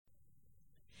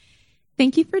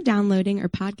Thank you for downloading or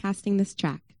podcasting this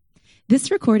track.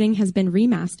 This recording has been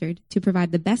remastered to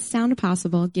provide the best sound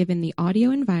possible given the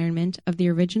audio environment of the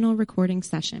original recording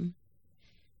session.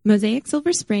 Mosaic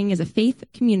Silver Spring is a faith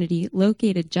community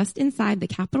located just inside the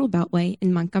Capitol Beltway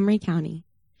in Montgomery County.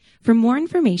 For more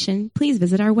information, please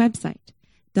visit our website,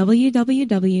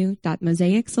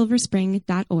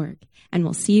 www.mosaicsilverspring.org, and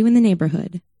we'll see you in the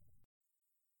neighborhood.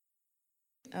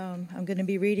 I'm going to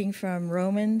be reading from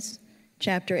Romans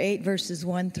chapter 8, verses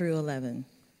 1 through 11.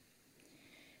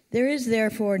 There is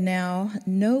therefore now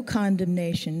no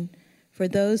condemnation for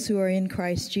those who are in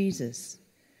Christ Jesus.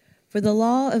 For the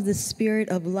law of the Spirit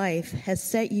of life has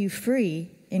set you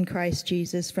free in Christ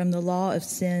Jesus from the law of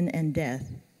sin and death.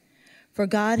 For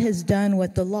God has done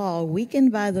what the law,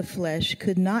 weakened by the flesh,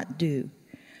 could not do,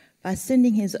 by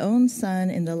sending his own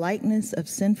Son in the likeness of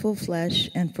sinful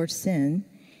flesh, and for sin,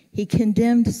 he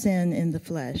condemned sin in the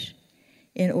flesh,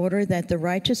 in order that the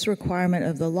righteous requirement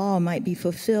of the law might be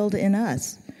fulfilled in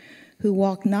us, who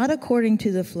walk not according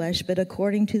to the flesh, but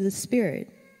according to the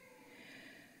Spirit.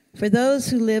 For those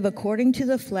who live according to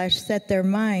the flesh set their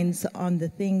minds on the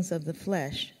things of the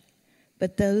flesh,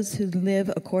 but those who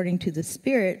live according to the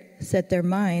Spirit set their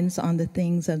minds on the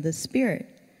things of the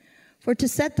Spirit. For to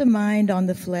set the mind on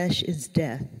the flesh is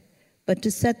death, but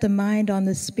to set the mind on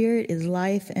the Spirit is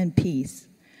life and peace.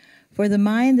 For the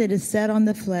mind that is set on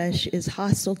the flesh is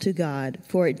hostile to God,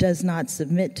 for it does not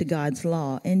submit to God's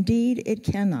law. Indeed, it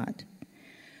cannot.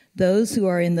 Those who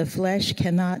are in the flesh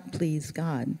cannot please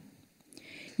God.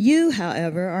 You,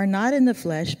 however, are not in the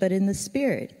flesh, but in the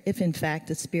Spirit, if in fact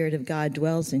the Spirit of God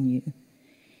dwells in you.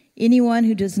 Anyone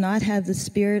who does not have the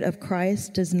Spirit of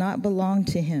Christ does not belong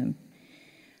to him.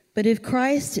 But if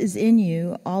Christ is in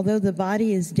you, although the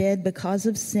body is dead because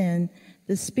of sin,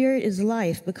 the Spirit is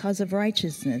life because of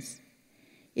righteousness.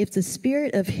 If the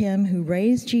Spirit of him who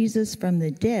raised Jesus from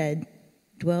the dead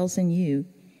dwells in you,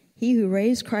 he who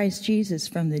raised Christ Jesus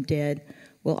from the dead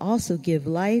will also give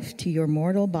life to your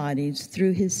mortal bodies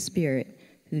through his Spirit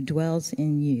who dwells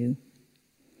in you.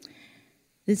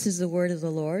 This is the word of the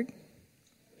Lord.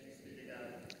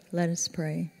 Let us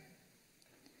pray.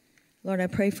 Lord, I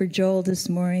pray for Joel this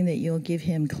morning that you'll give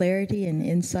him clarity and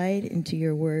insight into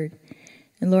your word.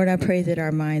 And Lord, I pray that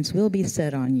our minds will be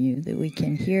set on you, that we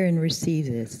can hear and receive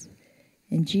this.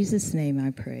 In Jesus' name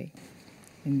I pray.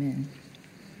 Amen.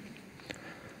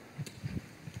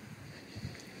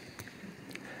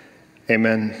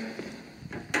 Amen.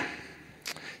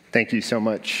 Thank you so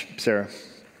much, Sarah.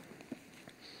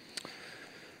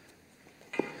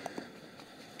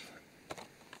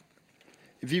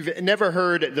 If you've never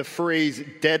heard the phrase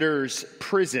debtor's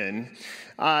prison,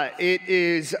 it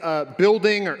is a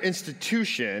building or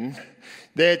institution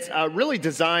that's really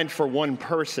designed for one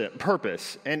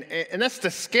purpose, and that's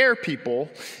to scare people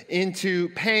into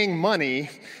paying money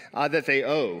that they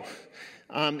owe.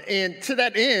 And to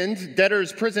that end,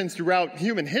 debtors' prisons throughout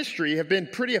human history have been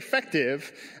pretty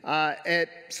effective at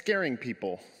scaring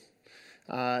people.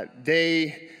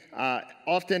 They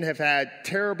often have had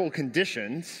terrible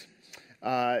conditions.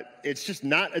 It's just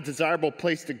not a desirable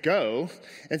place to go.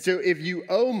 And so if you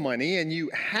owe money and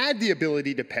you had the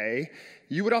ability to pay,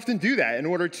 you would often do that in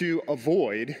order to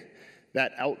avoid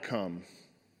that outcome.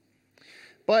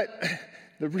 But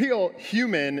the real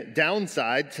human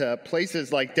downside to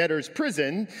places like debtor's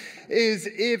prison is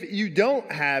if you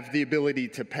don't have the ability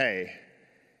to pay.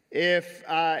 If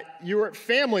your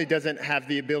family doesn't have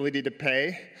the ability to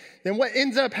pay, then what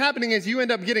ends up happening is you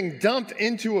end up getting dumped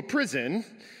into a prison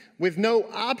with no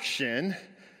option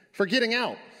for getting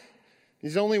out.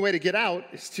 The only way to get out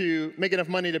is to make enough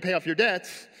money to pay off your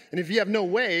debts. And if you have no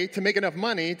way to make enough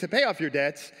money to pay off your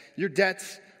debts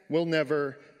will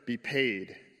never be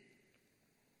paid.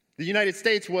 The United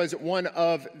States was one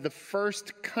of the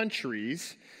first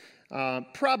countries,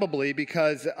 probably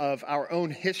because of our own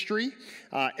history,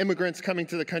 immigrants coming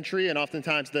to the country and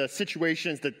oftentimes the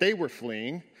situations that they were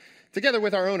fleeing. Together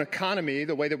with our own economy,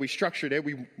 the way that we structured it,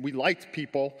 we liked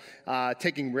people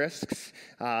taking risks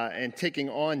and taking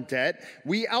on debt.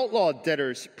 We outlawed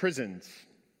debtors' prisons.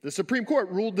 The Supreme Court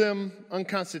ruled them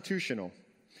unconstitutional.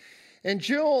 And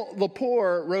Jill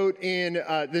Lepore wrote in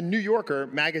the New Yorker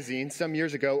magazine some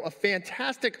years ago a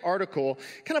fantastic article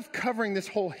kind of covering this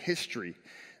whole history.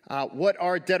 What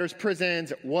are debtors'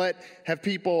 prisons? What have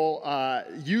people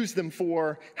used them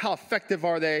for? How effective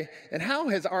are they? And how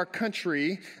has our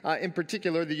country, in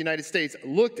particular the United States,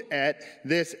 looked at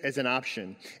this as an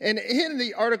option? And in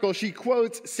the article, she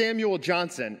quotes Samuel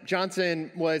Johnson.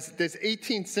 Johnson was this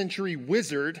 18th century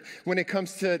wizard when it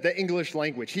comes to the English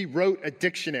language. He wrote a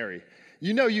dictionary.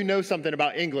 You know something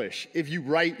about English if you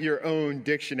write your own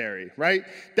dictionary, right?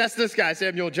 That's this guy,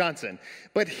 Samuel Johnson.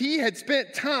 But he had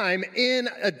spent time in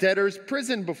a debtor's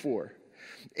prison before.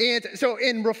 And so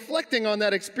in reflecting on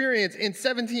that experience in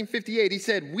 1758, he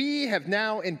said, "We have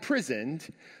now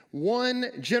imprisoned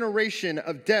one generation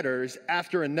of debtors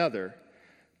after another,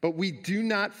 but we do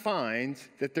not find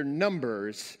that their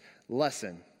numbers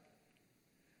lessen."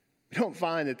 We don't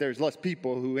find that there's less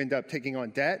people who end up taking on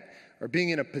debt or being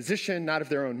in a position not of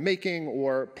their own making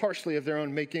or partially of their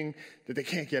own making that they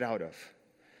can't get out of.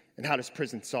 And how does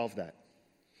prison solve that?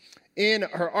 In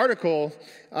her article,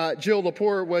 Jill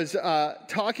Lepore was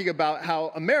talking about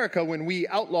how America, when we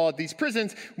outlawed these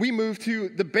prisons, we moved to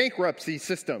the bankruptcy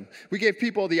system. We gave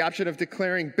people the option of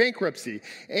declaring bankruptcy.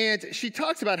 And she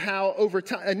talks about how over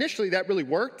time, initially that really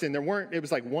worked, and it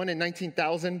was like 1 in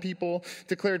 19,000 people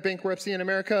declared bankruptcy in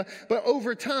America. But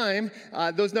over time,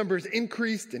 those numbers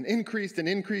increased and increased and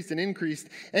increased and increased.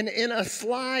 And in a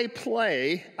sly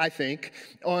play, I think,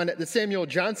 on the Samuel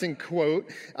Johnson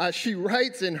quote, she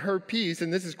writes in her piece,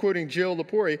 and this is quoting Jill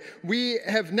Lepore, "We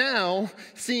have now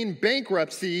seen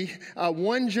bankruptcy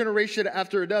one generation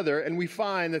after another, and we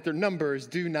find that their numbers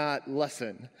do not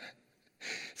lessen."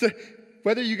 So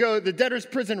whether you go the debtor's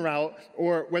prison route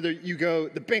or whether you go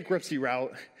the bankruptcy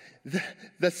route,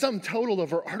 the sum total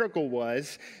of her article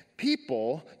was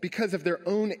people, because of their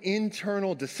own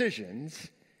internal decisions,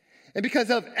 and because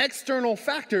of external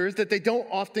factors that they don't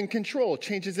often control,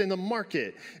 changes in the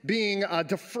market, being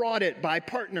defrauded by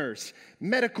partners,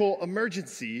 medical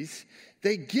emergencies,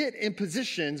 they get in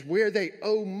positions where they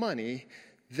owe money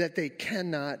that they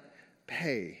cannot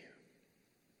pay.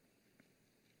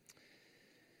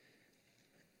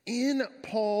 In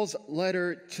Paul's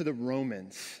letter to the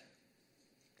Romans,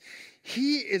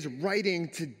 he is writing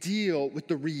to deal with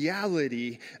the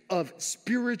reality of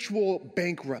spiritual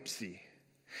bankruptcy.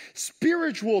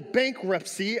 Spiritual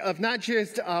bankruptcy of not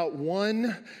just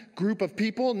one group of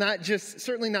people,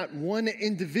 certainly not one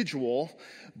individual,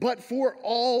 but for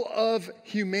all of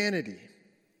humanity.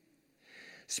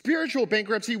 Spiritual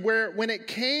bankruptcy where when it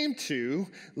came to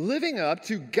living up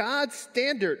to God's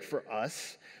standard for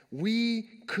us, we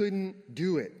couldn't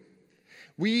do it.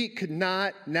 We could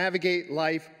not navigate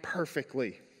life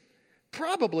perfectly.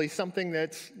 Probably something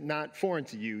that's not foreign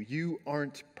to you. You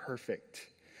aren't perfect.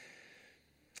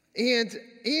 And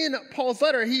in Paul's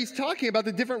letter, he's talking about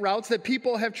the different routes that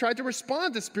people have tried to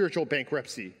respond to spiritual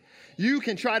bankruptcy. You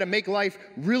can try to make life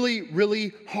really,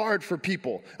 really hard for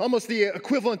people. Almost the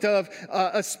equivalent of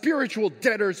a spiritual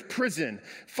debtor's prison.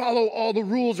 Follow all the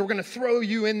rules. We're going to throw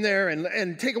you in there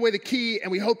and take away the key,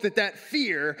 and we hope that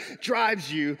fear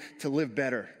drives you to live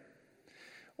better.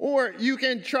 Or you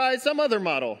can try some other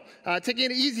model, taking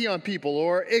it easy on people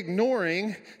or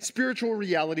ignoring spiritual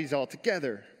realities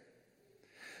altogether.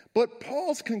 But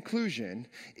Paul's conclusion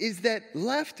is that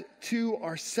left to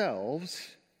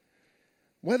ourselves,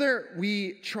 whether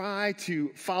we try to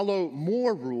follow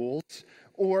more rules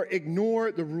or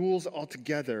ignore the rules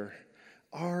altogether,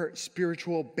 our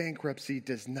spiritual bankruptcy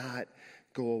does not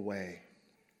go away.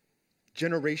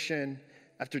 Generation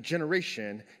after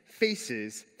generation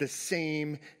faces the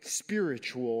same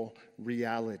spiritual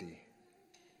reality.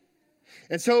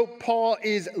 And so Paul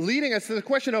is leading us to the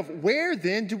question of where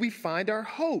then do we find our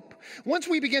hope? Once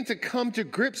we begin to come to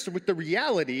grips with the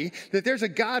reality that there's a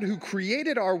God who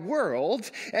created our world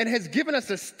and has given us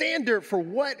a standard for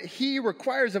what he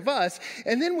requires of us,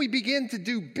 and then we begin to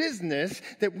do business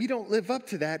that we don't live up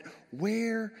to that,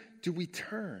 where do we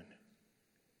turn?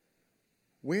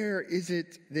 Where is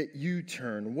it that you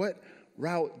turn? What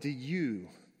route do you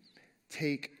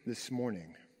take this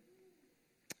morning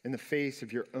in the face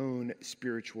of your own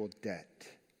spiritual debt?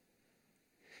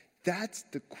 That's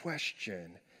the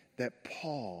question that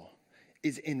Paul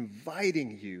is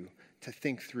inviting you to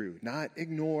think through. Not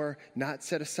ignore, not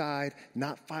set aside,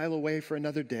 not file away for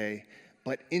another day,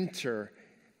 but enter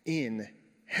in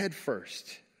head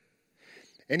first.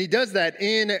 And he does that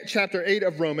in chapter 8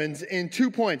 of Romans in 2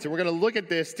 points. And we're going to look at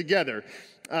this together.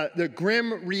 The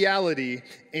grim reality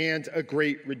and a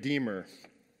great redeemer.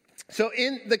 So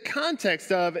in the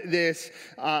context of this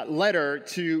letter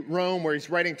to Rome, where he's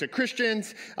writing to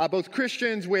Christians, both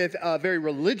Christians with a very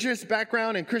religious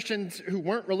background and Christians who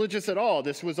weren't religious at all,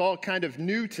 this was all kind of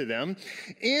new to them.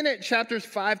 In chapters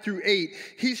 5 through 8,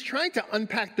 he's trying to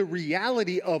unpack the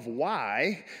reality of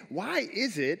why. Why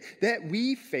is it that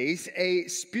we face a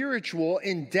spiritual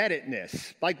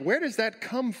indebtedness? Like, where does that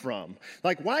come from?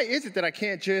 Like, why is it that I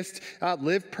can't just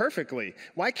live perfectly?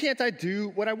 Why can't I do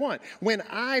what I want? When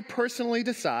I personally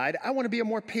decide I want to be a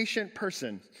more patient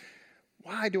person,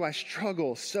 why do I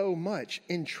struggle so much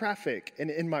in traffic and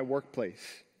in my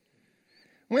workplace?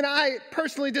 When I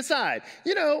personally decide,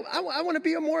 I want to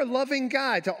be a more loving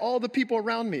guy to all the people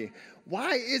around me.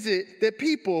 Why is it that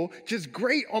people just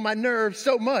grate on my nerves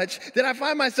so much that I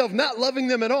find myself not loving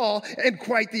them at all and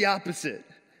quite the opposite?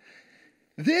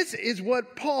 This is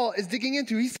what Paul is digging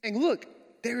into. He's saying, look,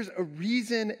 there's a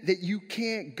reason that you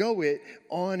can't go it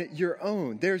on your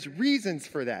own. There's reasons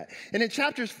for that. And in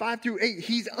chapters 5 through 8,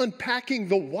 he's unpacking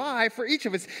the why for each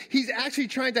of us. He's actually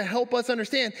trying to help us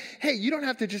understand, hey, you don't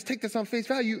have to just take this on face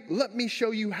value. Let me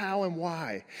show you how and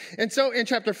why. And so in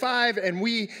chapter 5, and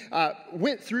we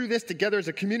went through this together as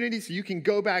a community, so you can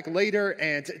go back later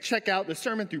and check out the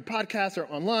sermon through podcasts or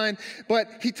online. But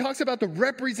he talks about the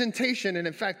representation, and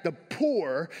in fact, the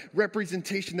poor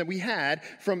representation that we had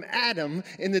from Adam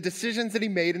in the decisions that he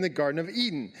made in the Garden of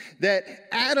Eden. That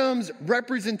Adam's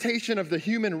representation of the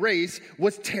human race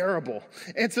was terrible.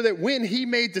 And so that when he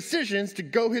made decisions to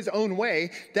go his own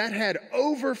way, that had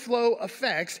overflow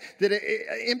effects that it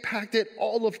impacted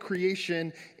all of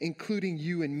creation, including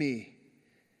you and me.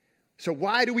 So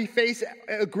why do we face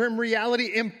a grim reality?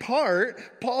 In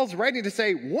part, Paul's writing to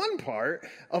say one part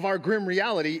of our grim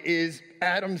reality is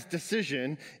Adam's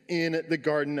decision in the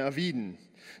Garden of Eden.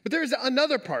 But there's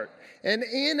another part. And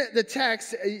in the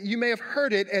text, you may have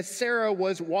heard it as Sarah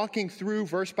was walking through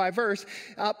verse by verse.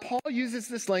 Paul uses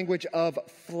this language of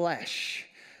flesh.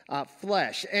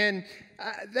 Flesh. And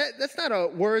that's not a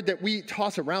word that we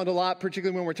toss around a lot,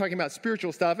 particularly when we're talking about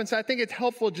spiritual stuff. And so I think it's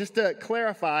helpful just to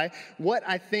clarify what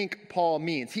I think Paul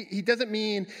means. He doesn't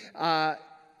mean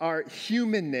our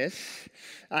humanness.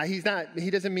 He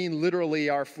doesn't mean literally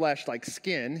our flesh like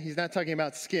skin. He's not talking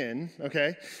about skin,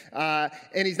 okay?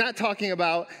 And he's not talking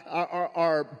about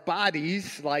our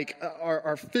bodies like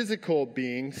our physical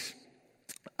beings.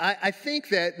 I think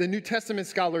that the New Testament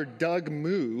scholar Doug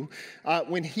Moo,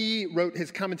 when he wrote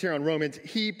his commentary on Romans,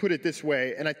 he put it this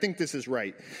way, and I think this is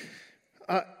right.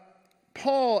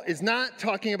 Paul is not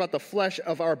talking about the flesh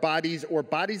of our bodies or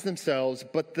bodies themselves,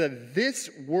 but this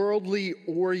worldly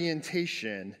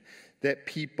orientation that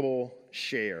people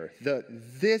share.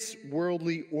 This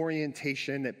worldly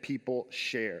orientation that people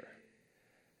share.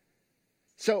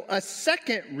 So a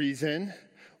second reason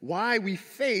why we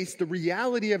face the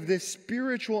reality of this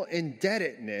spiritual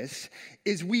indebtedness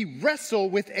is we wrestle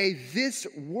with this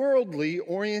worldly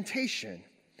orientation.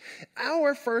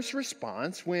 Our first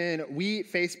response when we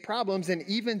face problems, and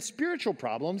even spiritual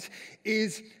problems,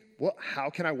 is, well, how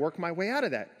can I work my way out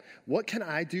of that? What can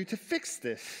I do to fix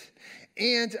this?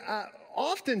 And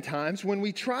oftentimes when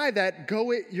we try that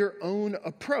go-it-your-own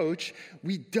approach,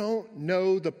 we don't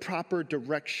know the proper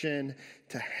direction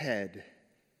to head.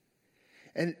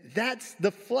 And that's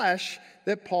the flesh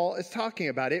that Paul is talking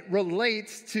about. It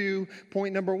relates to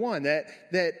point number one,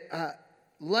 that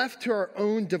left to our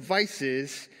own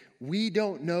devices, we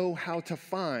don't know how to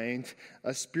find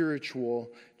a spiritual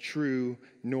true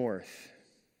north.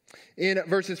 In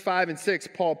verses 5 and 6,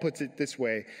 Paul puts it this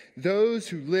way: those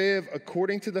who live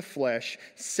according to the flesh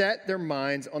set their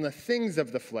minds on the things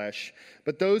of the flesh,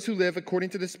 but those who live according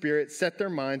to the Spirit set their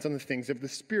minds on the things of the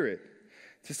Spirit.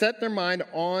 To set their mind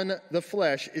on the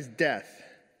flesh is death,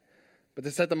 but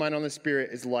to set the mind on the Spirit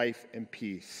is life and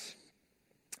peace.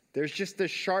 There's just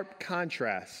this sharp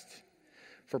contrast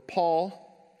for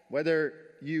Paul, whether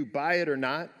you buy it or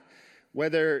not,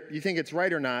 whether you think it's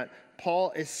right or not.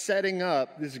 Paul is setting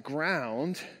up this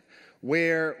ground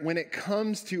where when it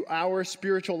comes to our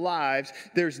spiritual lives,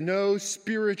 there's no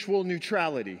spiritual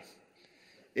neutrality.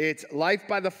 It's life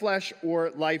by the flesh or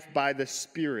life by the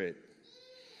Spirit.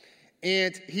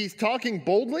 And he's talking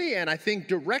boldly and I think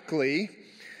directly,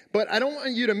 but I don't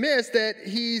want you to miss that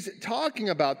he's talking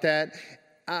about that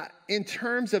in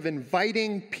terms of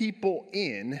inviting people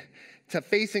in to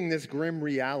facing this grim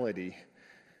reality.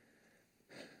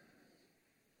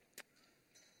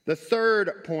 The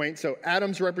third point, so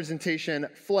Adam's representation,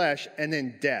 flesh, and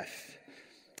then death.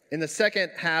 In the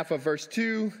second half of verse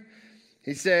 2,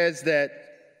 he says that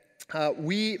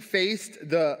we faced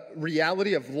the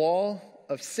reality of law,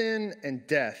 of sin, and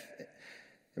death.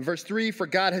 In verse 3, for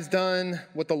God has done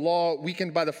what the law,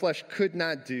 weakened by the flesh, could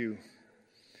not do.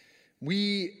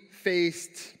 We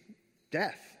faced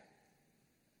death.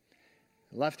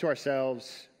 Left to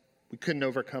ourselves, we couldn't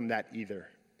overcome that either.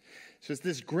 So it's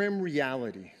this grim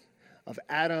reality of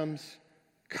Adam's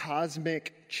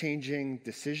cosmic changing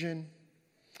decision,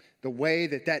 the way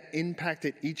that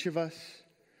impacted each of us,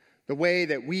 the way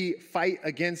that we fight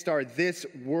against our this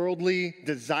worldly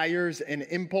desires and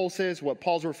impulses, what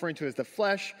Paul's referring to as the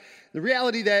flesh, the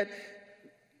reality that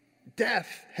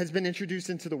death has been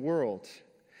introduced into the world.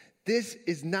 This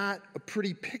is not a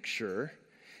pretty picture.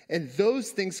 And those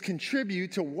things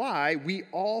contribute to why we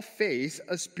all face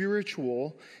a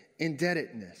spiritual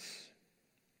indebtedness.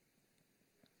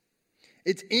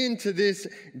 It's into this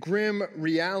grim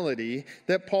reality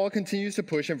that Paul continues to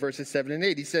push in verses 7 and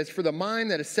 8. He says, "For the mind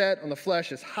that is set on the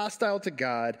flesh is hostile to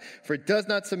God, for it does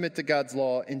not submit to God's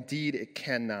law. Indeed, it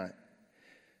cannot.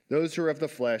 Those who are of the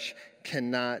flesh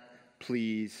cannot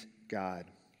please God."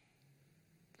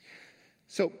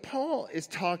 So Paul is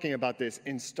talking about this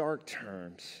in stark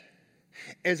terms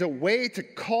as a way to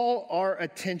call our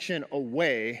attention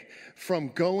away from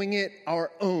going it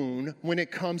our own when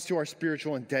it comes to our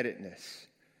spiritual indebtedness.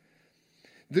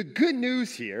 The good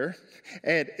news here,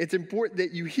 and it's important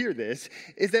that you hear this,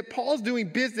 is that Paul's doing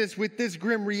business with this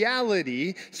grim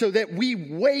reality so that we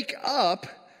wake up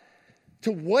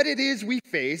to what it is we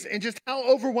face and just how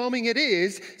overwhelming it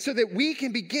is so that we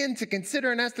can begin to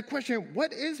consider and ask the question,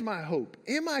 what is my hope?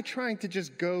 Am I trying to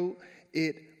just go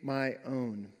it my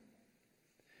own?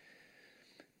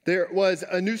 There was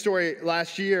a news story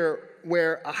last year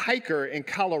where a hiker in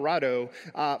Colorado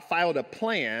filed a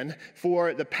plan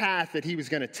for the path that he was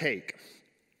going to take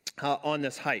on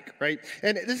this hike, right?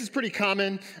 And this is pretty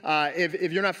common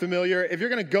if you're not familiar. If you're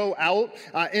going to go out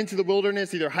into the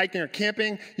wilderness, either hiking or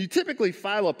camping, you typically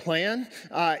file a plan,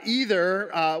 either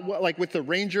like with the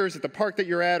rangers at the park that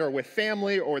you're at or with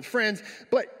family or with friends.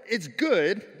 But it's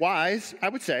good, wise, I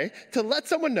would say, to let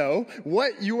someone know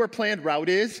what your planned route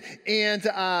is and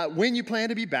when you plan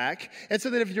to be back. And so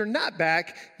that if you're not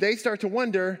back, they start to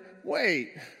wonder,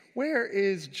 wait, where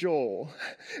is Joel?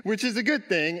 Which is a good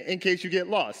thing in case you get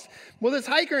lost. Well, this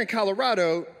hiker in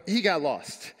Colorado, he got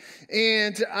lost.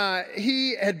 And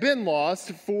he had been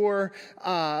lost for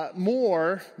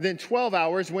more than 12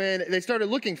 hours when they started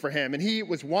looking for him. And he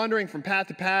was wandering from path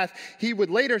to path. He would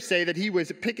later say that he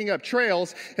was picking up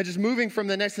trails and just moving from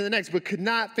the next to the next, but could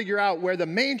not figure out where the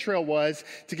main trail was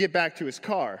to get back to his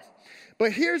car.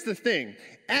 But here's the thing.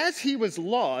 As he was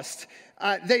lost,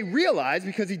 they realized,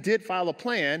 because he did file a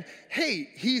plan, hey,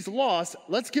 he's lost.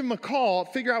 Let's give him a call,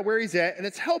 figure out where he's at, and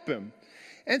let's help him.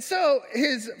 And so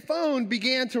his phone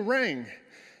began to ring.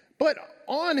 But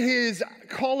on his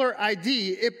caller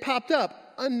ID, it popped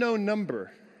up, unknown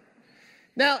number.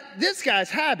 Now, this guy's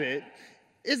habit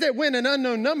is that when an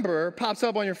unknown number pops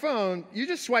up on your phone, you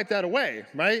just swipe that away,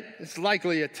 right? It's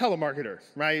likely a telemarketer,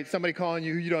 right? Somebody calling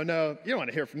you who you don't know. You don't want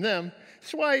to hear from them.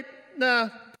 Swipe, nah,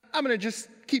 I'm going to just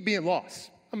keep being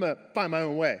lost. I'm going to find my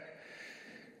own way.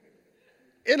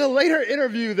 In a later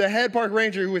interview, the head park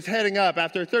ranger who was heading up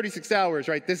after 36 hours,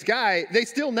 right, this guy, they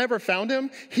still never found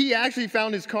him. He actually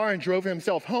found his car and drove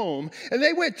himself home. And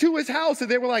they went to his house and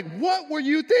they were like, what were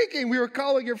you thinking? We were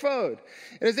calling your phone.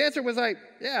 And his answer was like,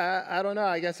 yeah, I don't know.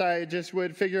 I guess I just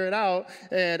would figure it out.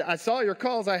 And I saw your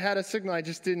calls. I had a signal. I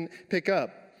just didn't pick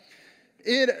up.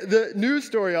 In the news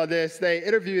story on this, they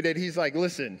interviewed it. He's like,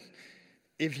 listen,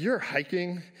 if you're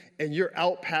hiking and you're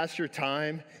out past your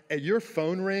time and your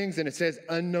phone rings and it says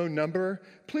unknown number,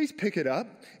 please pick it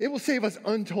up. It will save us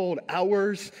untold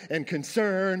hours and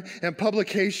concern and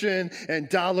publication and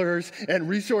dollars and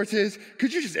resources.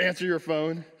 Could you just answer your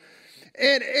phone?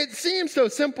 And it seems so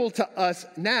simple to us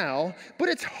now, but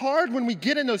it's hard when we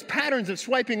get in those patterns of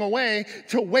swiping away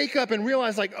to wake up and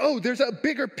realize like, oh, there's a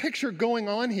bigger picture going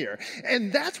on here.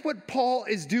 And that's what Paul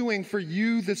is doing for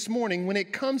you this morning when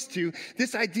it comes to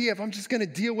this idea of I'm just going to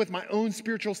deal with my own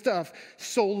spiritual stuff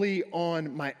solely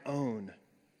on my own.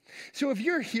 So if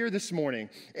you're here this morning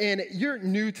and you're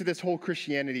new to this whole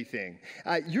Christianity thing,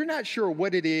 you're not sure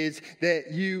what it is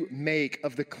that you make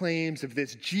of the claims of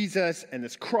this Jesus and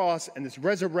this cross and this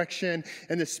resurrection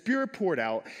and the Spirit poured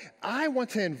out, I want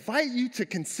to invite you to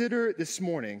consider this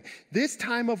morning, this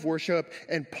time of worship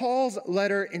and Paul's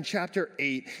letter in chapter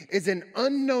 8 is an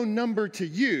unknown number to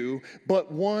you, but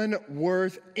one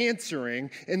worth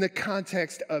answering in the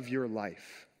context of your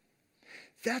life.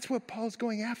 That's what Paul's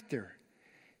going after.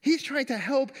 He's trying to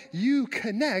help you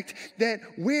connect that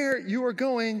where you are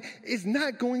going is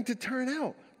not going to turn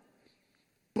out.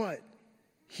 But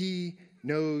he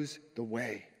knows the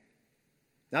way.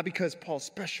 Not because Paul's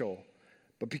special,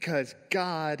 but because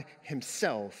God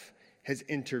himself has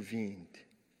intervened.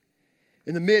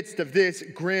 In the midst of this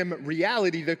grim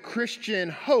reality, the Christian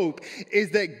hope is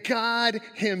that God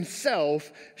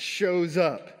himself shows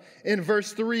up. In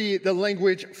verse 3, the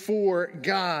language for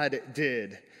God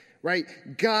did. Right?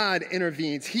 God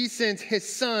intervenes. He sends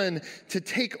his son to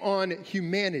take on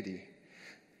humanity.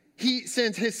 He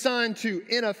sends his son to,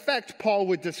 in effect, Paul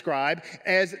would describe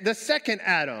as the second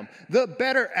Adam, the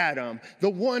better Adam, the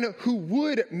one who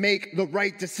would make the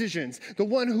right decisions, the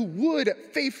one who would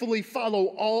faithfully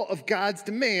follow all of God's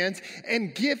demands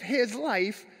and give his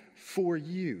life for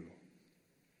you.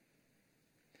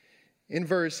 In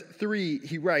verse 3,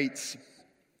 he writes,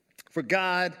 "For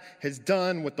God has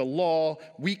done what the law,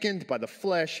 weakened by the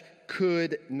flesh,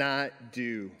 could not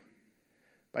do,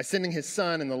 by sending his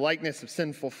Son in the likeness of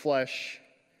sinful flesh.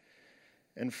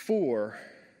 And for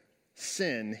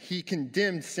sin, he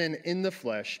condemned sin in the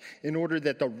flesh in order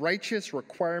that the righteous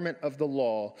requirement of the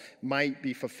law might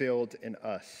be fulfilled in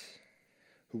us,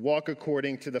 who walk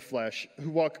according to the flesh, who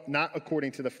walk not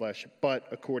according to the flesh, but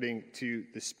according to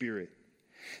the Spirit."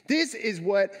 This is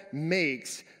what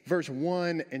makes verse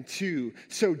 1 and 2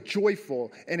 so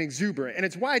joyful and exuberant. And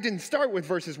it's why I didn't start with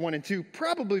verses 1 and 2,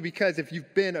 probably because if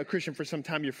you've been a Christian for some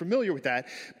time, you're familiar with that.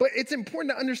 But it's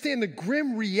important to understand the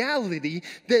grim reality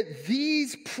that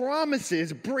these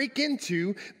promises break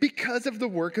into because of the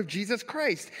work of Jesus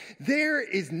Christ. There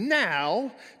is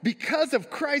now, because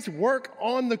of Christ's work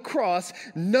on the cross,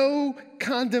 no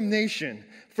condemnation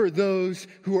for those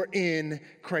who are in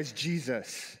Christ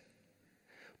Jesus.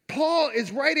 Paul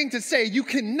is writing to say you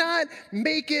cannot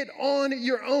make it on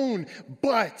your own,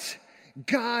 but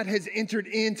God has entered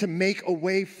in to make a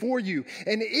way for you.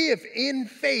 And if in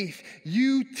faith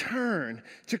you turn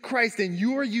to Christ and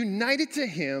you are united to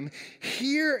him,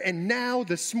 here and now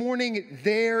this morning,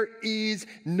 there is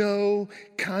no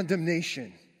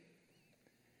condemnation.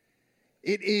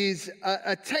 It is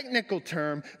a technical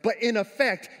term, but in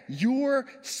effect, your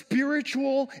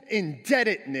spiritual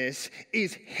indebtedness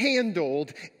is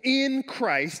handled in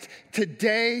Christ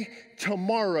today,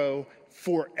 tomorrow,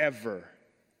 forever.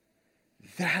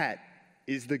 That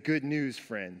is the good news,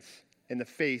 friends, in the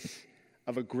face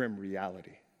of a grim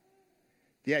reality.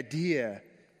 The idea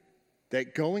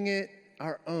that going it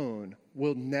our own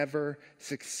will never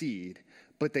succeed,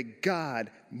 but that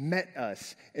God met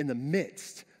us in the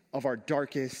midst of our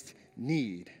darkest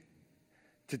need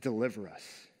to deliver us.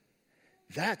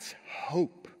 That's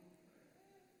hope.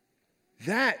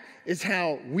 That is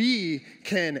how we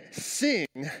can sing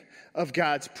of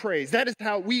God's praise. That is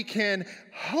how we can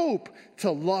hope to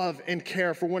love and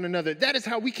care for one another. That is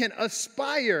how we can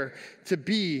aspire to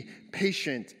be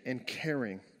patient and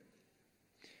caring.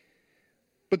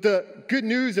 But the good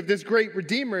news of this great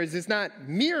Redeemer is it's not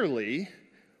merely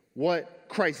what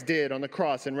Christ did on the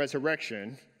cross and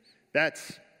resurrection.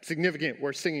 That's significant,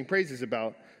 worth singing praises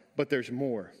about, but there's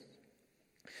more.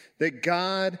 That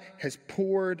God has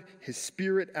poured his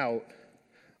Spirit out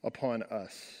upon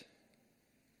us.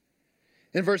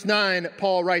 In verse 9,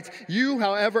 Paul writes, "You,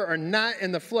 however, are not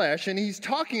in the flesh," and he's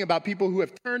talking about people who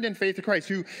have turned in faith to Christ,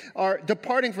 who are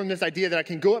departing from this idea that I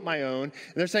can go it my own,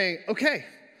 and they're saying, okay,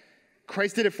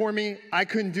 Christ did it for me, I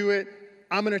couldn't do it,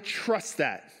 I'm going to trust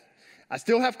that. I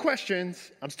still have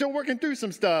questions, I'm still working through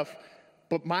some stuff,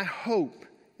 but my hope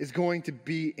is going to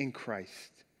be in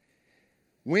Christ.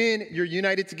 When you're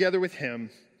united together with him,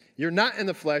 you're not in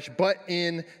the flesh, but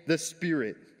in the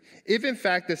Spirit. If in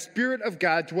fact the Spirit of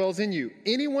God dwells in you,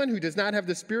 anyone who does not have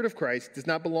the Spirit of Christ does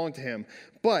not belong to him.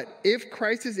 But if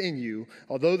Christ is in you,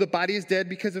 although the body is dead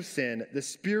because of sin, the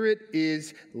Spirit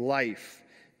is life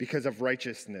because of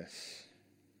righteousness.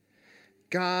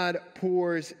 God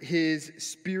pours his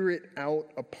Spirit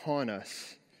out upon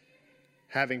us,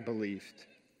 having believed.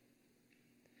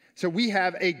 So we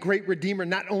have a great Redeemer,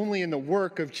 not only in the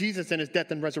work of Jesus and his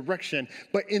death and resurrection,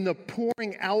 but in the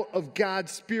pouring out of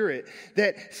God's Spirit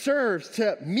that serves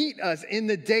to meet us in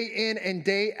the day in and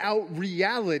day out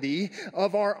reality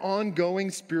of our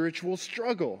ongoing spiritual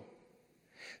struggle.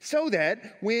 So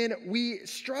that when we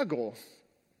struggle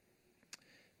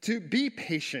to be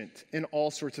patient in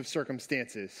all sorts of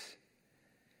circumstances,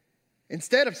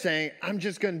 instead of saying, I'm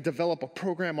just going to develop a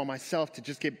program on myself to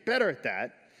just get better at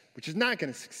that, which is not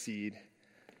going to succeed,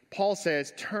 Paul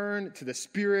says, turn to the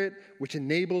Spirit which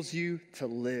enables you to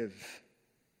live.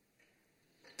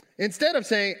 Instead of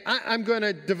saying, I'm going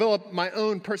to develop my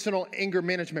own personal anger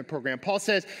management program, Paul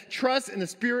says, trust in the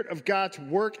Spirit of God's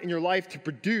work in your life to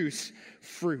produce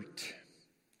fruit.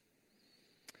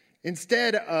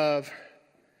 Instead of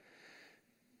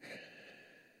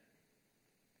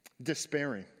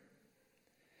despairing.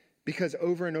 Because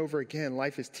over and over again,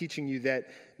 life is teaching you that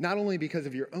not only because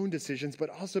of your own decisions, but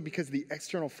also because of the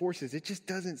external forces, it just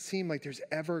doesn't seem like there's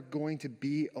ever going to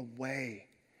be a way.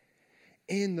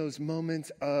 In those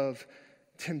moments of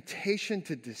temptation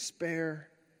to despair,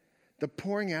 the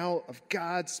pouring out of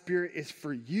God's Spirit is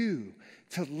for you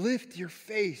to lift your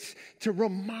face, to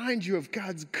remind you of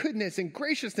God's goodness and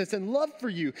graciousness and love for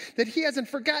you, that he hasn't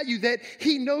forgot you, that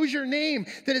he knows your name,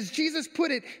 that as Jesus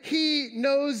put it, he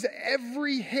knows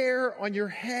every hair on your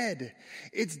head.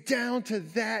 It's down to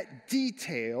that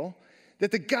detail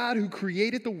that the God who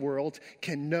created the world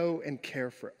can know and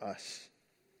care for us.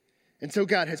 And so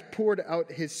God has poured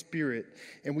out his Spirit,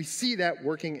 and we see that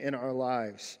working in our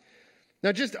lives.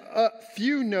 Now, just a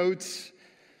few notes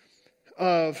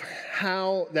of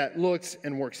how that looks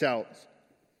and works out.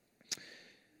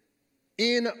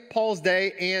 In Paul's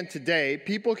day and today,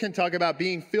 people can talk about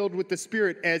being filled with the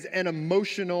Spirit as an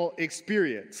emotional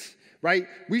experience, right?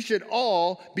 We should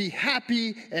all be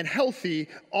happy and healthy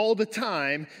all the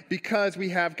time because we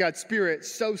have God's Spirit,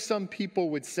 so some people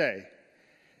would say.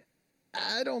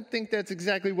 I don't think that's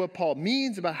exactly what Paul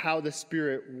means about how the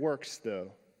Spirit works,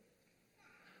 though.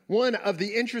 One of the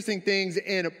interesting things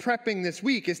in prepping this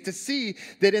week is to see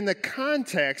that in the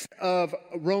context of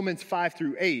Romans 5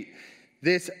 through 8,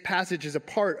 this passage is a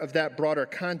part of that broader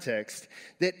context,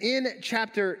 that in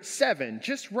chapter 7,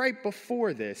 just right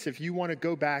before this, if you want to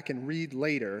go back and read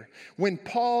later, when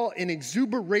Paul in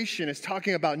exuberation is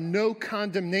talking about no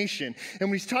condemnation, and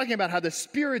when he's talking about how the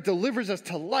Spirit delivers us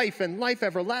to life and life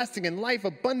everlasting and life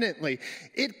abundantly,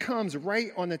 it comes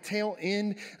right on the tail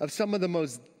end of some of the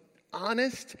most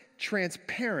honest,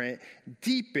 transparent,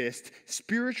 deepest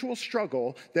spiritual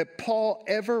struggle that Paul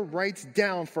ever writes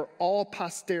down for all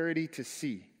posterity to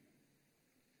see.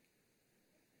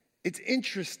 It's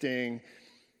interesting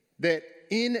that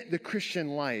in the Christian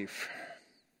life,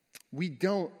 we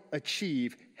don't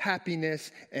achieve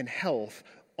happiness and health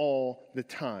all the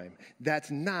time.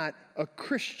 That's not a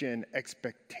Christian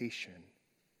expectation.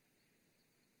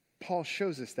 Paul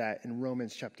shows us that in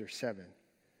Romans chapter 7.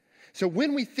 So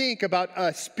when we think about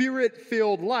a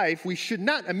Spirit-filled life, we should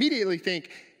not immediately think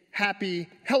happy,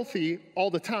 healthy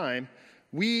all the time.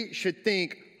 We should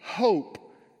think hope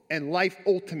and life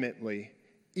ultimately,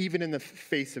 even in the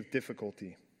face of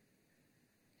difficulty.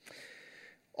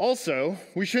 Also,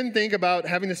 we shouldn't think about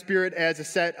having the Spirit as a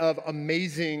set of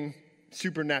amazing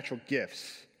supernatural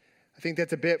gifts. I think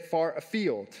that's a bit far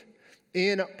afield.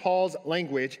 In Paul's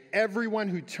language, everyone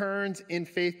who turns in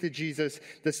faith to Jesus,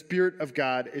 the Spirit of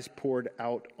God is poured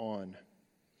out on.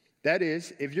 That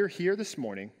is, if you're here this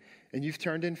morning and you've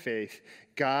turned in faith,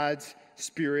 God's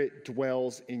Spirit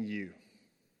dwells in you.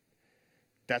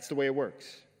 That's the way it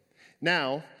works.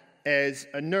 Now, as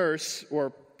a nurse,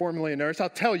 or formerly a nurse, I'll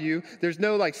tell you, there's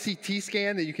no CT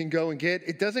scan that you can go and get.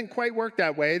 It doesn't quite work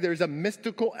that way. There's a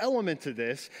mystical element to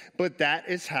this, but that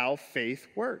is how faith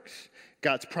works.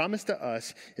 God's promise to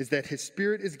us is that his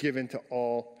Spirit is given to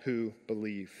all who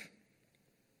believe.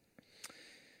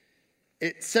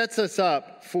 It sets us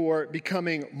up for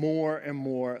becoming more and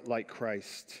more like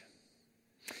Christ.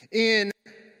 In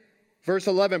verse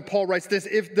 11, Paul writes this: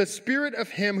 "If the Spirit of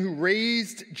him who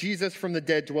raised Jesus from the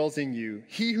dead dwells in you,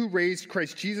 he who raised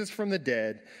Christ Jesus from the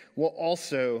dead will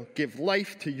also give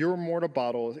life to your mortal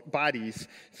bodies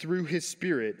through his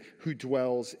Spirit who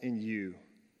dwells in you."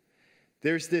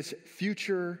 There's this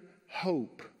future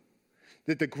hope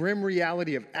that the grim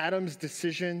reality of Adam's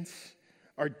decisions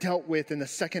are dealt with in the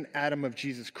second Adam of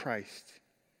Jesus Christ.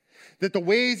 That the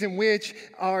ways in which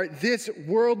this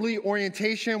worldly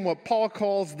orientation, what Paul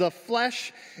calls the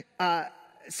flesh,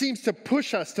 seems to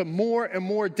push us to more and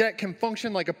more debt, can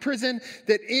function like a prison,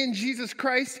 that in Jesus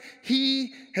Christ,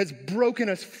 he has broken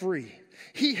us free.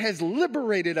 He has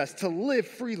liberated us to live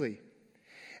freely.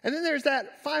 And then there's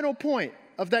that final point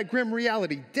of that grim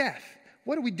reality, death.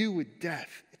 What do we do with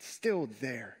death? It's still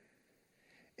there.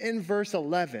 In verse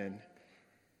 11,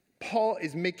 Paul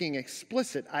is making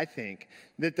explicit, I think,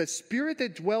 that the Spirit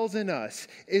that dwells in us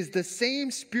is the same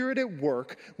Spirit at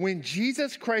work when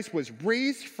Jesus Christ was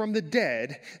raised from the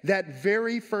dead that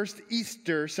very first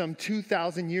Easter some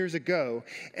 2,000 years ago,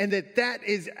 and that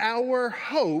is our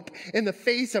hope in the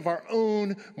face of our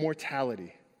own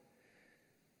mortality.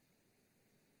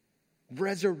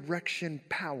 Resurrection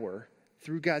power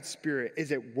through God's Spirit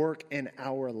is at work in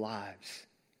our lives.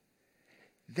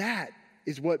 That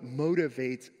is what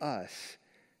motivates us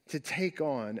to take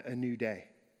on a new day.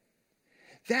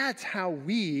 That's how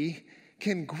we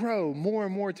can grow more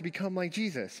and more to become like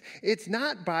Jesus. It's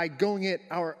not by going it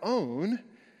our own.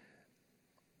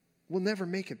 We'll never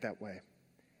make it that way.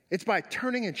 It's by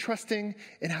turning and trusting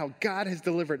in how God has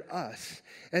delivered us,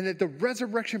 and that the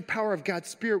resurrection power of God's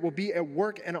Spirit will be at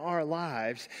work in our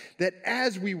lives, that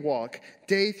as we walk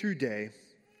day through day,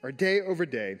 or day over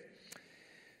day,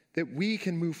 that we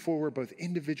can move forward both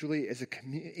individually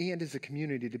and as a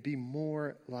community to be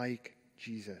more like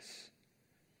Jesus.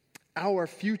 Our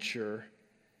future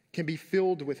can be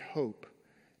filled with hope,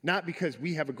 not because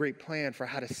we have a great plan for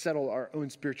how to settle our own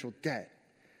spiritual debt,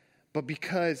 but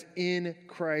because in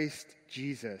Christ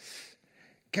Jesus,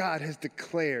 God has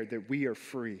declared that we are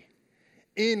free.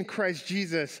 In Christ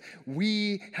Jesus,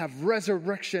 we have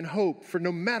resurrection hope for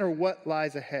no matter what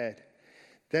lies ahead.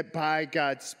 That by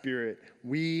God's Spirit,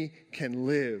 we can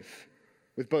live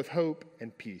with both hope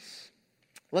and peace.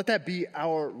 Let that be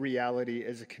our reality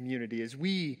as a community as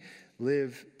we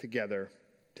live together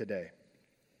today.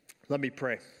 Let me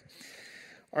pray.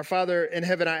 Our Father in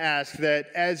heaven, I ask that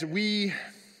as we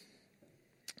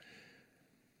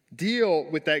deal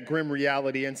with that grim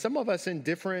reality, and some of us in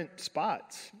different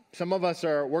spots, some of us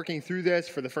are working through this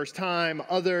for the first time,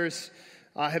 others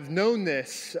have known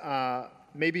this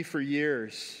maybe for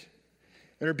years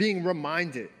and are being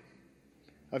reminded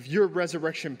of your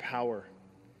resurrection power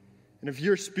and of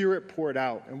your Spirit poured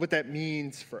out and what that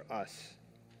means for us.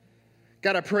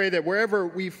 God, I pray that wherever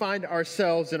we find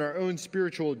ourselves in our own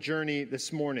spiritual journey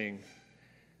this morning,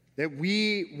 that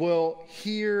we will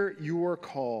hear your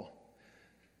call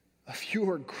of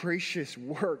your gracious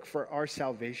work for our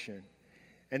salvation,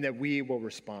 and that we will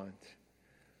respond.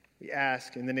 We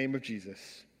ask in the name of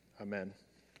Jesus. Amen.